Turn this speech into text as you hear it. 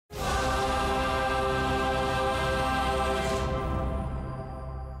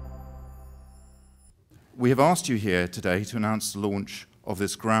We have asked you here today to announce the launch of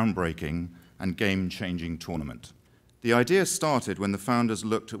this groundbreaking and game-changing tournament. The idea started when the founders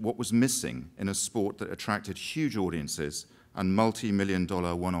looked at what was missing in a sport that attracted huge audiences and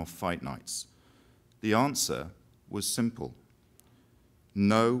multi-million-dollar one-off fight nights. The answer was simple: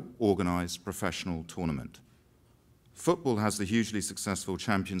 no organized professional tournament. Football has the hugely successful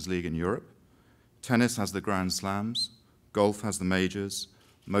Champions League in Europe, tennis has the Grand Slams, golf has the majors,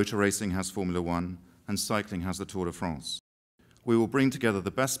 motor racing has Formula One, and cycling has the Tour de France. We will bring together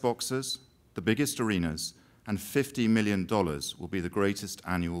the best boxers, the biggest arenas, and $50 million will be the greatest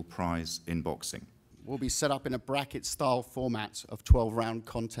annual prize in boxing. Will be set up in a bracket-style format of 12-round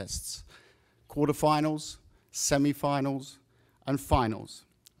contests, quarterfinals, semi-finals, and finals.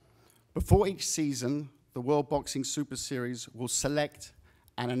 Before each season, the World Boxing Super Series will select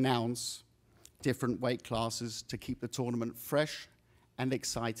and announce different weight classes to keep the tournament fresh and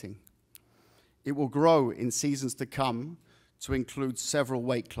exciting. It will grow in seasons to come to include several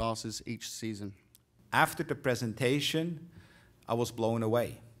weight classes each season. After the presentation, I was blown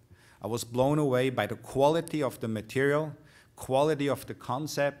away. I was blown away by the quality of the material, quality of the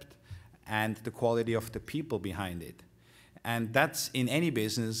concept, and the quality of the people behind it. And that's, in any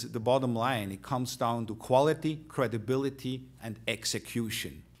business, the bottom line. It comes down to quality, credibility, and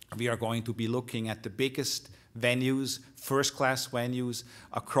execution. We are going to be looking at the biggest venues, first-class venues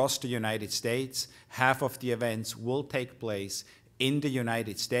across the United States. Half of the events will take place in the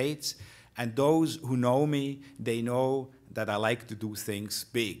United States. And those who know me, they know that I like to do things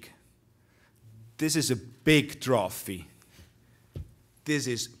big. This is a big trophy. This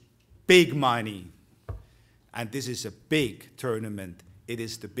is big money. And this is a big tournament. It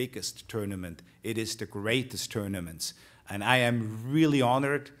is the biggest tournament. It is the greatest tournaments. And I am really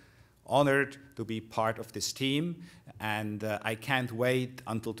honored to be part of this team. And I can't wait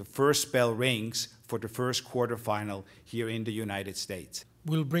until the first bell rings for the first quarterfinal here in the United States.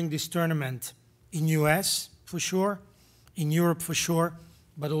 We'll bring this tournament in US for sure, in Europe for sure,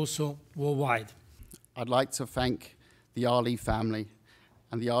 but also worldwide. I'd like to thank the Ali family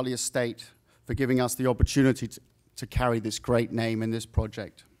and the Ali estate for giving us the opportunity to carry this great name in this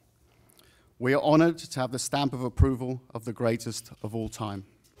project. We are honored to have the stamp of approval of the greatest of all time.